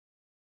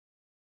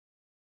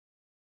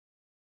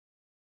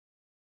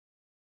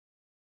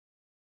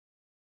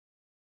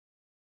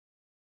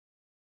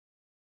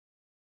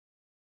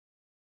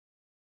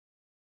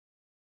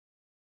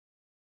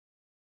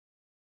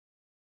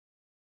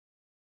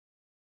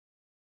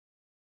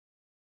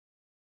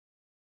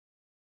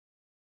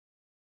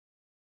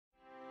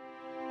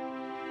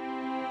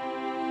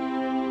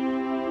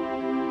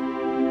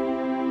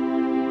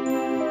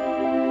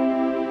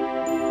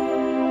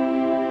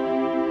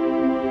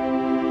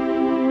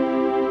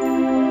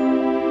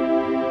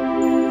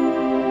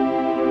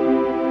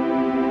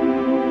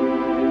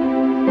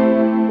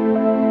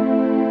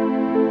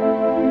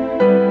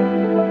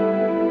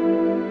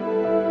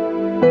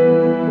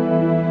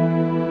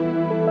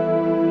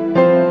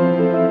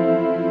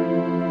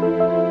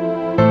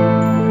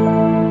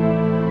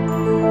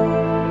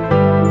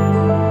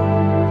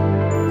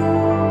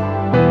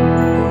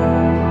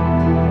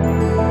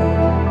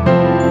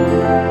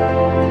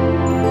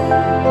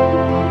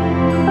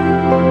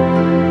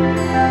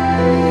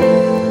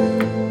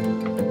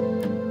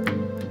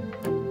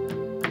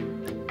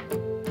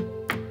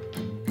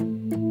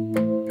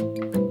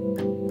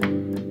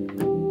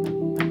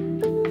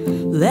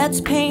let's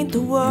paint the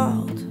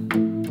world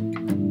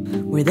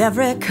with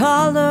every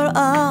color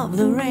of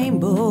the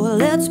rainbow.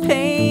 Let's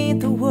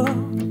paint the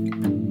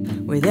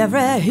world with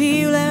every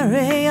healing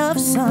ray of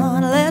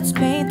sun. Let's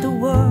paint the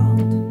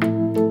world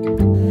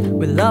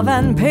with love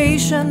and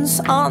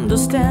patience,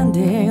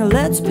 understanding.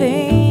 Let's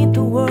paint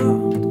the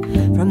world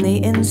from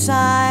the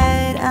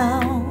inside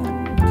out.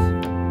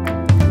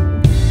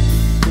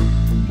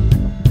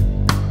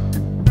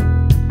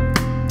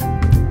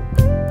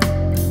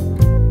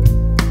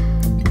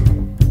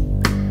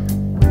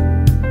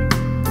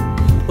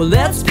 Well,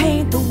 let's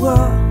paint the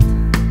world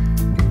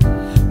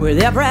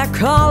with every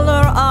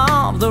color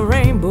of the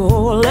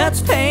rainbow.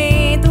 Let's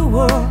paint the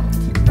world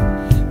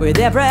with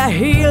every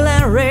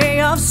healing ray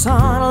of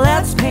sun.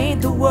 Let's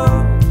paint the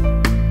world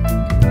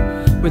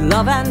with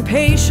love and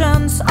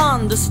patience,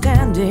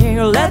 understanding.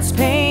 Let's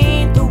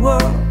paint the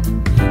world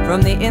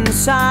from the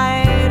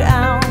inside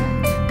out.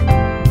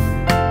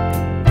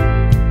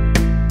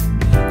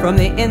 From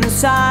the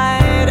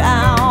inside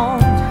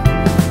out.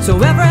 So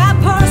every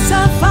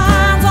person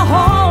finds a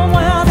home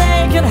where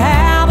they can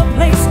have a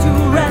place to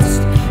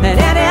rest, and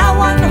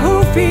anyone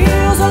who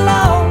feels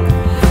alone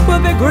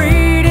will be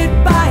greeted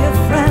by a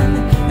friend.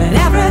 And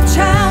every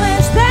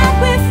challenge that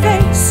we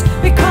face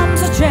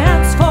becomes a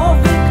chance for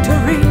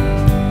victory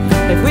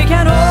if we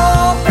can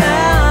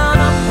open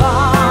up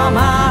our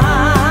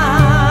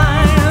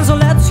minds. So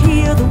let's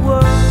hear the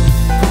word.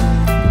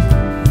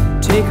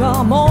 Take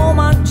a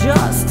moment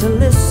just to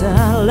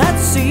listen.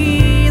 Let's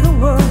see the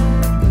world,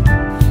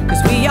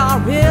 'cause we are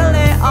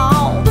really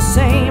all the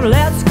same.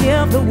 Let's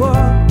give the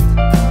world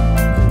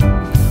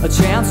a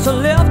chance to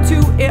live to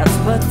its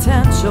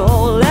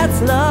potential.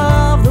 Let's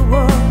love the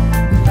world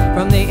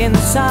from the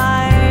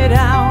inside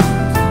out.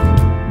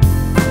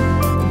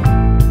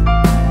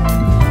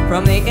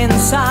 From the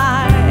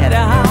inside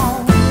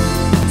out.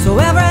 So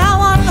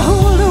everyone who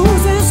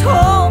loses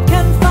hope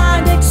can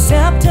find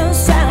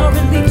acceptance and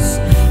release,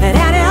 and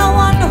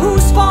anyone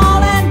who's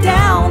fallen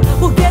down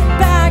will get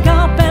back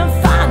up and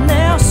find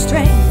their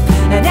strength.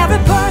 And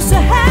every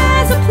person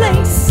has a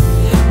place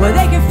where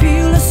they can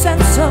feel a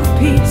sense of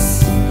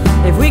peace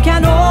if we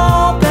can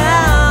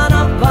open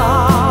up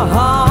our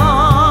hearts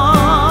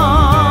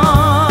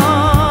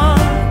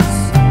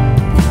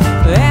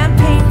and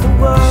paint the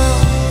world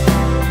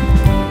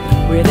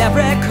with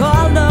every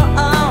color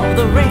of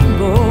the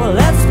rainbow.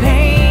 Let's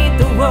paint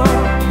the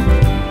world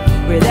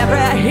with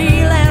every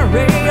healing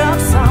ray of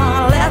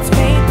sun. Let's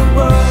paint the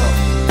world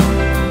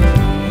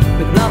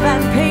with love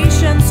and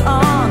patience,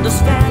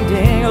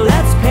 understanding.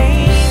 Let's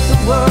paint the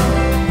world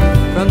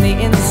from the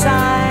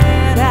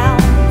inside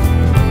out.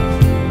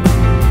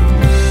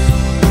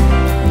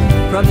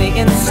 From the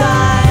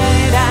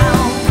inside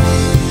out.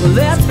 Well,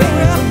 let's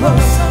paint the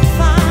world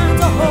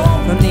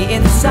from the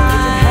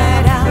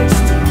inside out.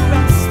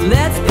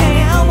 Let's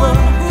paint the world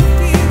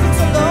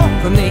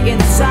from the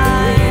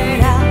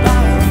inside out.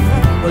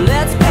 Well,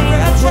 let's paint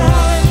the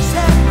world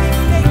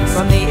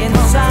from the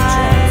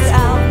inside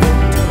out.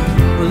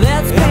 Well,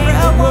 let's paint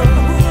the world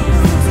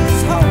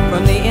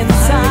from the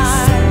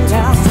inside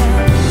out.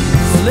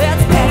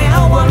 Let's paint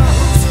the world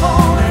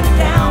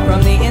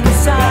from the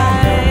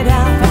inside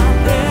out.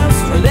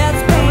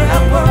 Let's paint the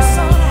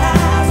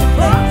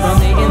world from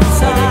the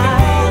inside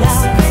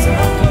out.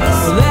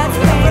 Let's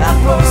paint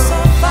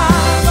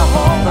the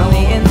world from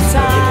the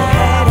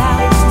inside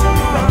out.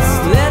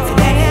 Let's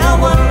paint the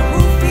world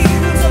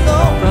from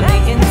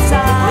the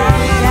inside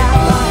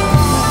out.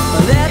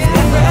 Let's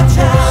paint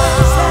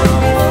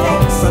the world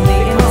from the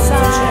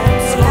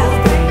inside out.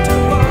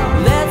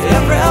 Let's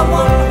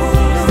everyone who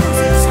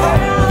loses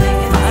hope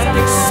find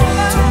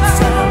acceptance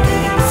and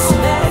release,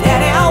 and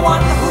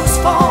anyone who's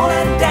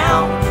fallen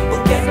down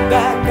will get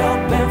back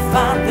up and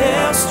find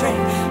their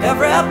strength.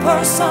 Every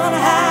person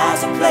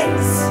has a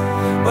place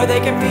where they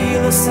can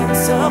feel a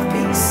sense of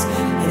peace,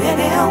 and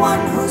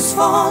anyone who's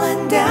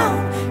fallen down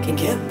can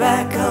get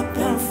back up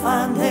and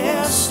find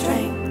their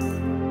strength.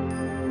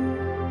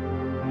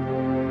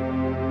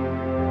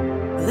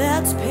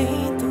 Let's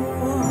paint